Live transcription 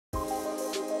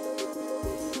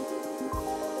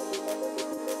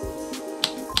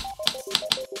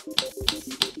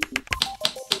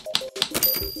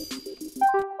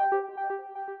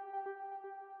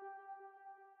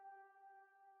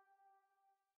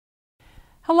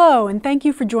Hello, and thank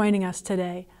you for joining us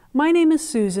today. My name is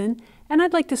Susan, and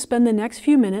I'd like to spend the next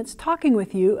few minutes talking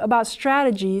with you about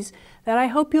strategies that I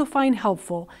hope you'll find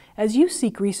helpful as you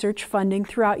seek research funding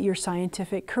throughout your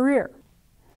scientific career.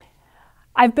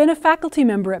 I've been a faculty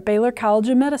member at Baylor College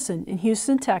of Medicine in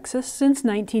Houston, Texas since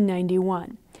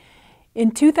 1991.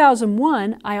 In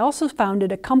 2001, I also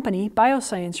founded a company,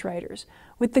 BioScience Writers,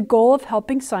 with the goal of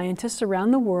helping scientists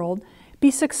around the world be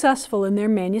successful in their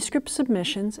manuscript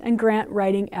submissions and grant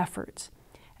writing efforts.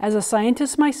 As a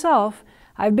scientist myself,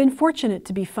 I've been fortunate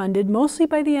to be funded mostly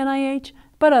by the NIH,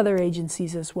 but other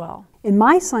agencies as well. In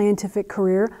my scientific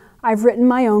career, I've written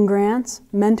my own grants,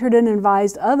 mentored and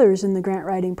advised others in the grant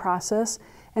writing process,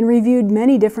 and reviewed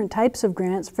many different types of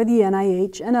grants for the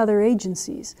NIH and other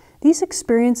agencies. These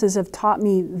experiences have taught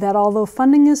me that although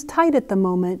funding is tight at the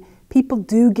moment, people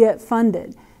do get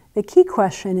funded. The key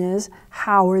question is,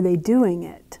 how are they doing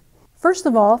it? First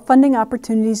of all, funding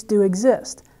opportunities do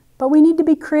exist, but we need to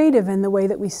be creative in the way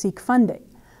that we seek funding.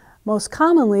 Most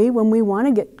commonly, when we want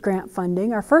to get grant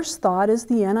funding, our first thought is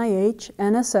the NIH,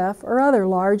 NSF, or other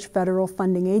large federal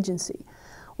funding agency.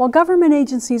 While government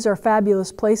agencies are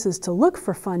fabulous places to look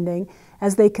for funding,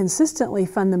 as they consistently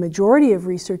fund the majority of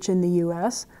research in the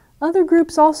U.S., other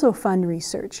groups also fund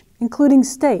research, including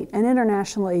state and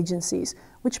international agencies,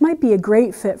 which might be a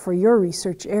great fit for your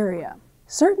research area.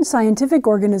 Certain scientific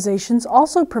organizations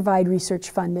also provide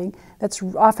research funding that's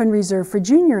often reserved for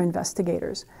junior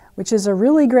investigators, which is a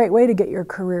really great way to get your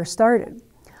career started.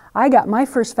 I got my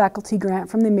first faculty grant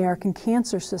from the American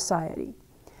Cancer Society.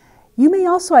 You may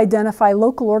also identify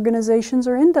local organizations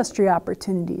or industry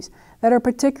opportunities that are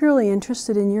particularly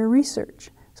interested in your research.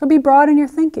 So be broad in your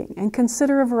thinking and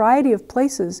consider a variety of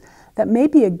places that may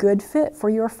be a good fit for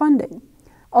your funding.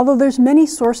 Although there's many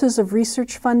sources of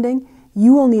research funding,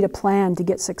 you will need a plan to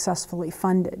get successfully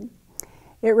funded.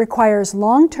 It requires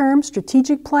long-term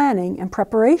strategic planning and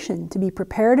preparation to be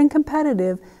prepared and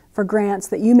competitive for grants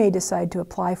that you may decide to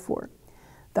apply for.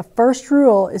 The first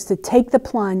rule is to take the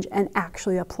plunge and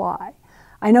actually apply.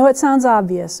 I know it sounds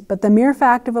obvious, but the mere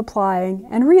fact of applying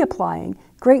and reapplying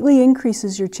greatly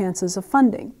increases your chances of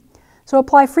funding. So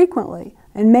apply frequently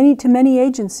and to many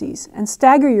agencies and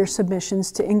stagger your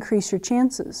submissions to increase your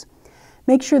chances.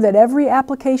 Make sure that every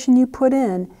application you put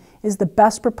in is the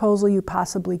best proposal you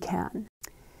possibly can.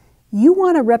 You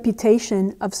want a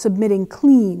reputation of submitting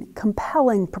clean,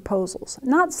 compelling proposals,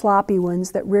 not sloppy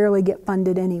ones that rarely get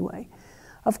funded anyway.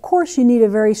 Of course, you need a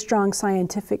very strong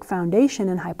scientific foundation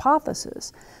and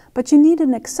hypothesis, but you need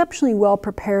an exceptionally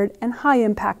well-prepared and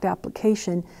high-impact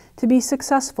application to be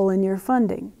successful in your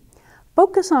funding.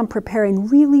 Focus on preparing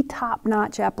really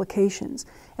top-notch applications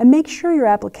and make sure your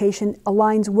application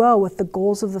aligns well with the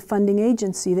goals of the funding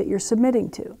agency that you're submitting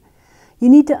to. You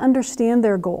need to understand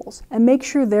their goals and make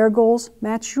sure their goals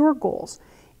match your goals.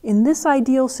 In this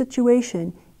ideal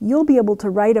situation, you'll be able to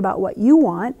write about what you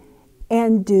want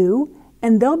and do,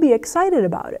 and they'll be excited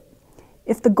about it.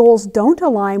 If the goals don't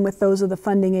align with those of the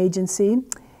funding agency,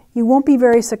 you won't be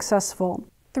very successful.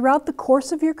 Throughout the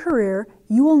course of your career,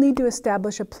 you will need to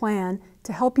establish a plan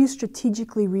to help you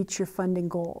strategically reach your funding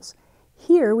goals.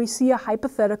 Here we see a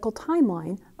hypothetical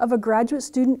timeline of a graduate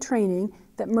student training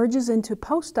that merges into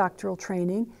postdoctoral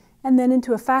training and then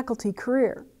into a faculty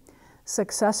career.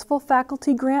 Successful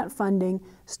faculty grant funding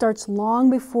starts long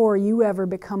before you ever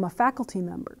become a faculty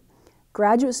member.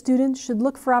 Graduate students should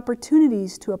look for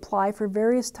opportunities to apply for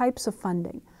various types of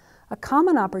funding. A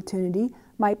common opportunity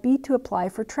might be to apply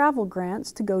for travel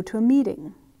grants to go to a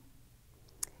meeting.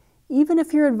 Even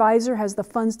if your advisor has the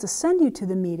funds to send you to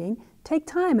the meeting, take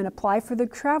time and apply for the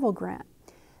travel grant.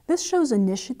 This shows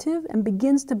initiative and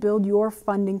begins to build your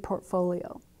funding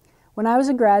portfolio. When I was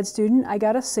a grad student, I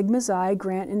got a Sigma Xi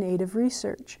grant in aid of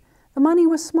research. The money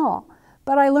was small,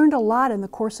 but I learned a lot in the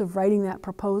course of writing that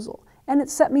proposal, and it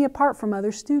set me apart from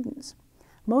other students.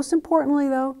 Most importantly,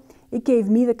 though, it gave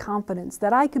me the confidence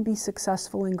that I could be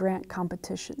successful in grant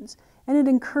competitions, and it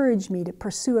encouraged me to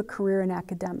pursue a career in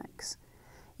academics.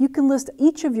 You can list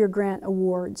each of your grant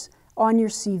awards on your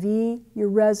CV, your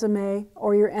resume,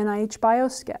 or your NIH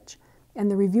BioSketch,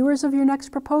 and the reviewers of your next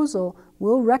proposal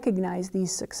will recognize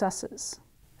these successes.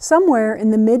 Somewhere in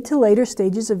the mid to later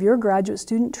stages of your graduate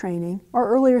student training or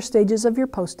earlier stages of your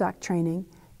postdoc training,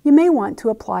 you may want to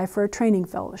apply for a training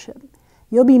fellowship.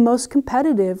 You'll be most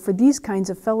competitive for these kinds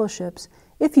of fellowships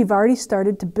if you've already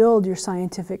started to build your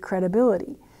scientific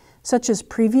credibility, such as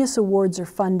previous awards or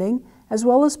funding, as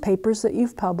well as papers that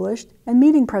you've published and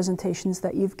meeting presentations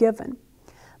that you've given.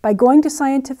 By going to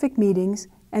scientific meetings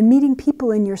and meeting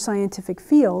people in your scientific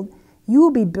field, you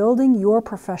will be building your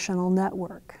professional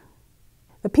network.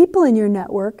 The people in your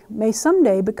network may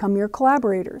someday become your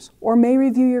collaborators or may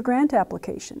review your grant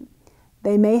application.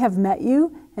 They may have met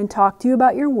you and talked to you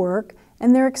about your work,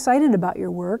 and they're excited about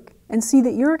your work and see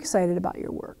that you're excited about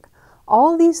your work.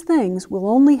 All these things will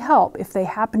only help if they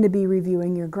happen to be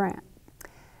reviewing your grant.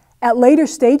 At later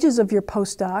stages of your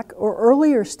postdoc or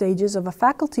earlier stages of a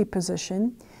faculty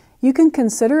position, you can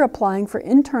consider applying for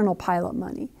internal pilot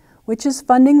money, which is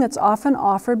funding that's often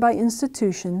offered by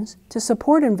institutions to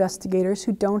support investigators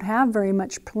who don't have very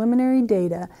much preliminary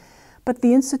data, but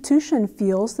the institution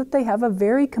feels that they have a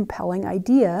very compelling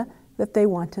idea that they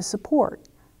want to support.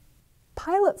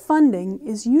 Pilot funding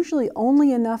is usually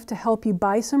only enough to help you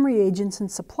buy some reagents and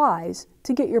supplies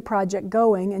to get your project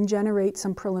going and generate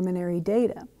some preliminary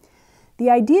data. The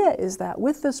idea is that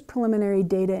with this preliminary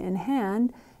data in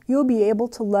hand, you'll be able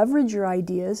to leverage your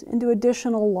ideas into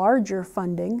additional larger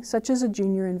funding, such as a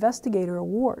Junior Investigator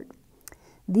Award.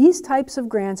 These types of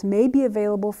grants may be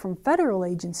available from federal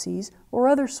agencies or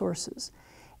other sources,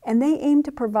 and they aim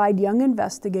to provide young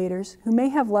investigators who may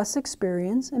have less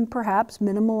experience and perhaps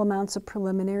minimal amounts of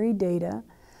preliminary data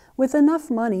with enough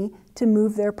money to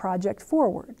move their project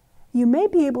forward. You may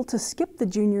be able to skip the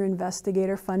Junior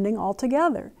Investigator funding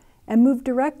altogether and move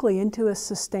directly into a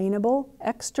sustainable,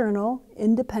 external,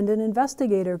 independent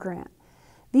investigator grant.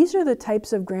 These are the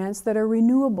types of grants that are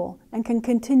renewable and can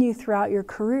continue throughout your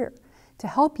career to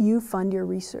help you fund your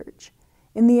research.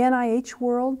 In the NIH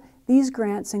world, these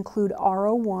grants include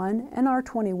R01 and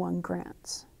R21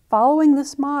 grants. Following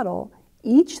this model,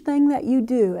 each thing that you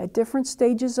do at different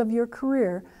stages of your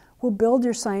career will build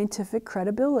your scientific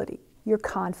credibility, your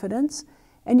confidence,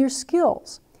 and your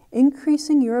skills,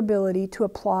 increasing your ability to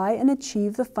apply and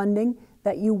achieve the funding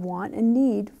that you want and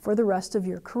need for the rest of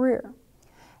your career.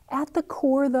 At the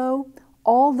core, though,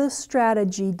 all this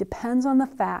strategy depends on the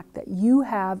fact that you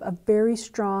have a very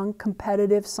strong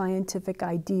competitive scientific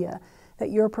idea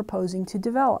that you're proposing to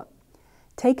develop.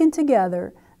 Taken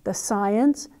together, the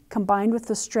science combined with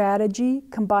the strategy,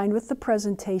 combined with the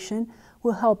presentation,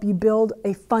 will help you build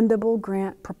a fundable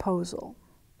grant proposal.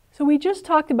 So we just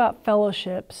talked about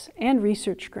fellowships and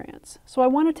research grants. So I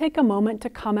want to take a moment to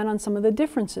comment on some of the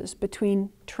differences between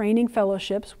training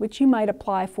fellowships, which you might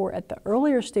apply for at the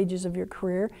earlier stages of your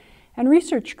career, and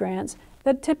research grants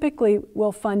that typically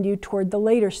will fund you toward the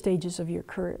later stages of your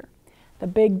career. The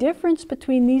big difference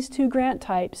between these two grant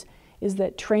types is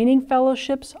that training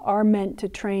fellowships are meant to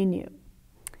train you.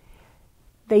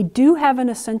 They do have an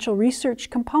essential research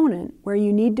component where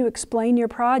you need to explain your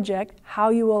project, how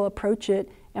you will approach it,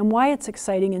 and why it's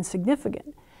exciting and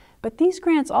significant. But these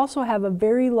grants also have a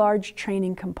very large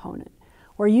training component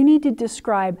where you need to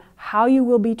describe how you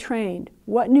will be trained,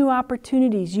 what new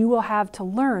opportunities you will have to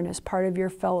learn as part of your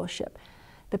fellowship,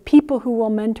 the people who will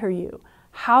mentor you,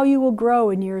 how you will grow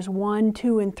in years 1,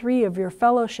 2, and 3 of your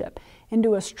fellowship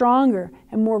into a stronger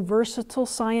and more versatile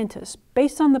scientist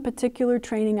based on the particular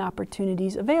training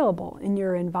opportunities available in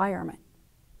your environment.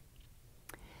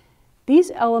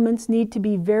 These elements need to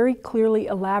be very clearly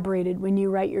elaborated when you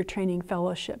write your training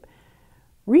fellowship.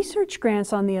 Research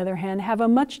grants, on the other hand, have a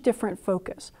much different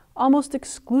focus, almost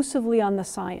exclusively on the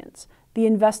science, the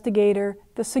investigator,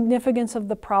 the significance of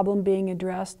the problem being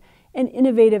addressed, and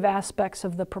innovative aspects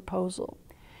of the proposal.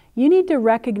 You need to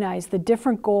recognize the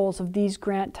different goals of these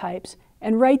grant types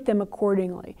and write them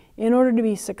accordingly in order to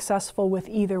be successful with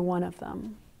either one of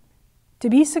them. To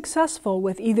be successful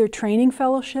with either training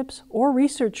fellowships or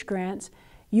research grants,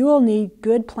 you will need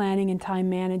good planning and time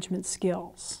management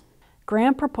skills.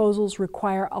 Grant proposals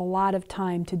require a lot of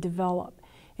time to develop.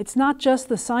 It's not just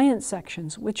the science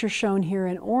sections, which are shown here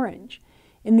in orange.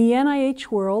 In the NIH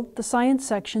world, the science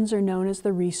sections are known as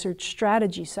the research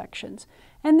strategy sections,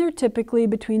 and they're typically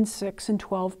between 6 and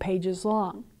 12 pages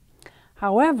long.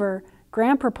 However,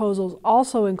 grant proposals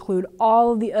also include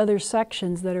all of the other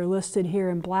sections that are listed here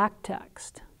in black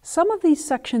text. Some of these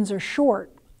sections are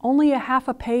short, only a half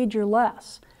a page or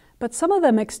less, but some of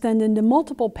them extend into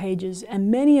multiple pages, and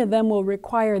many of them will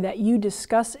require that you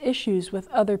discuss issues with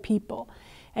other people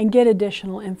and get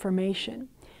additional information.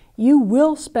 You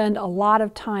will spend a lot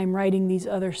of time writing these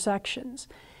other sections.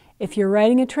 If you're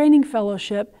writing a training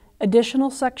fellowship, additional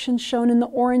sections shown in the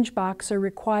orange box are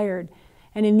required.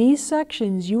 And in these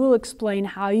sections, you will explain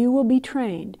how you will be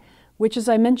trained, which, as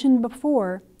I mentioned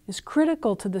before, is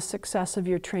critical to the success of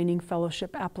your training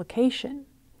fellowship application.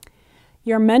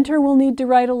 Your mentor will need to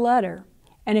write a letter,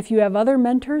 and if you have other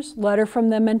mentors, a letter from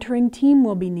the mentoring team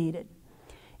will be needed.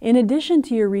 In addition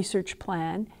to your research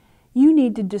plan, you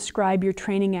need to describe your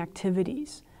training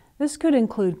activities. This could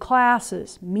include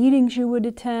classes, meetings you would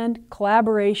attend,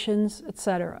 collaborations,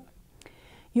 etc.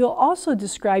 You'll also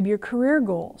describe your career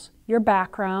goals, your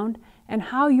background, and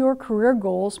how your career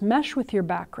goals mesh with your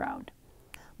background.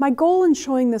 My goal in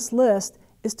showing this list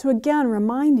is to again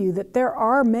remind you that there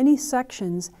are many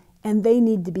sections and they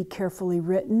need to be carefully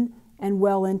written and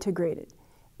well integrated.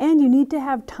 And you need to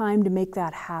have time to make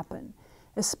that happen,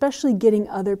 especially getting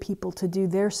other people to do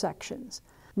their sections.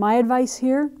 My advice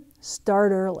here,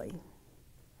 start early.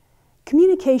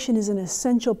 Communication is an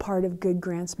essential part of good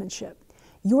grantsmanship.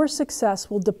 Your success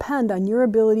will depend on your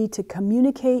ability to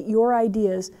communicate your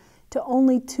ideas to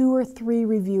only 2 or 3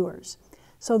 reviewers.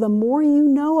 So the more you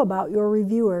know about your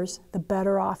reviewers, the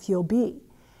better off you'll be.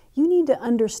 You need to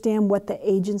understand what the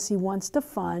agency wants to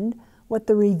fund, what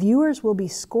the reviewers will be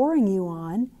scoring you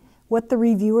on, what the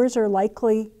reviewers are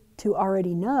likely to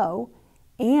already know,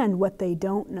 and what they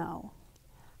don't know.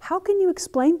 How can you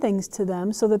explain things to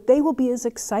them so that they will be as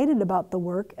excited about the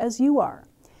work as you are?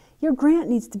 Your grant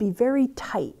needs to be very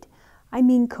tight. I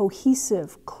mean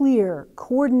cohesive, clear,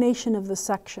 coordination of the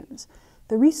sections.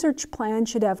 The research plan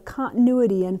should have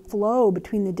continuity and flow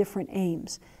between the different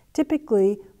aims,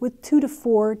 typically with 2 to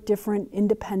 4 different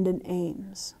independent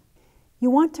aims. You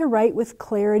want to write with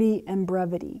clarity and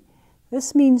brevity.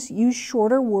 This means use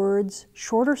shorter words,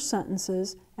 shorter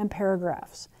sentences, and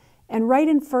paragraphs, and write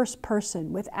in first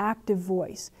person with active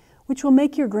voice, which will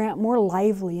make your grant more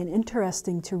lively and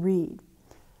interesting to read.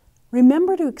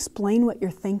 Remember to explain what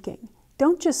you're thinking.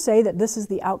 Don't just say that this is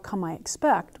the outcome I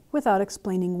expect without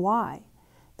explaining why.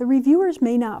 The reviewers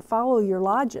may not follow your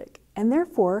logic and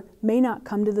therefore may not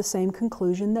come to the same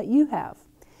conclusion that you have.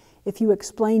 If you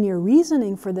explain your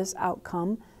reasoning for this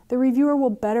outcome, the reviewer will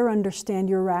better understand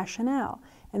your rationale,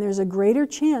 and there's a greater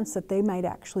chance that they might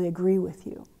actually agree with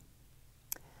you.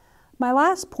 My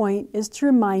last point is to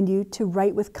remind you to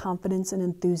write with confidence and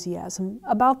enthusiasm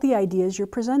about the ideas you're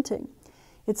presenting.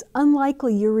 It's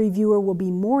unlikely your reviewer will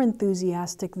be more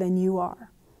enthusiastic than you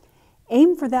are.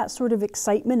 Aim for that sort of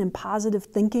excitement and positive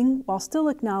thinking while still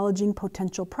acknowledging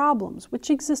potential problems, which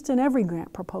exist in every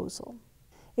grant proposal.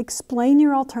 Explain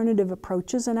your alternative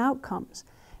approaches and outcomes.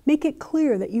 Make it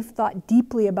clear that you've thought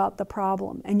deeply about the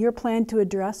problem and your plan to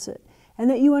address it, and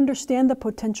that you understand the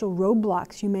potential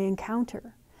roadblocks you may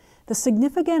encounter. The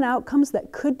significant outcomes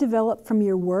that could develop from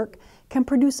your work can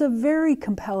produce a very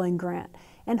compelling grant,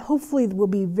 and hopefully will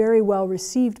be very well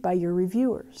received by your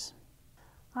reviewers.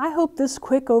 I hope this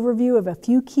quick overview of a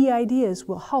few key ideas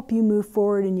will help you move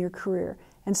forward in your career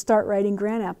and start writing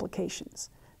grant applications.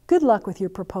 Good luck with your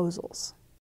proposals.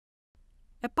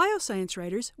 At BioScience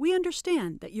Writers, we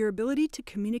understand that your ability to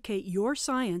communicate your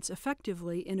science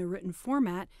effectively in a written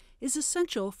format is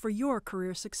essential for your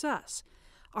career success.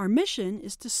 Our mission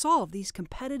is to solve these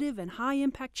competitive and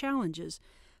high-impact challenges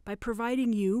by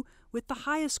providing you with the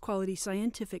highest quality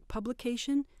scientific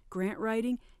publication, grant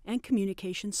writing, and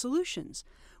communication solutions,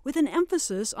 with an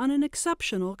emphasis on an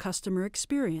exceptional customer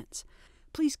experience.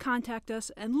 Please contact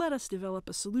us and let us develop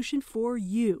a solution for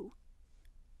you.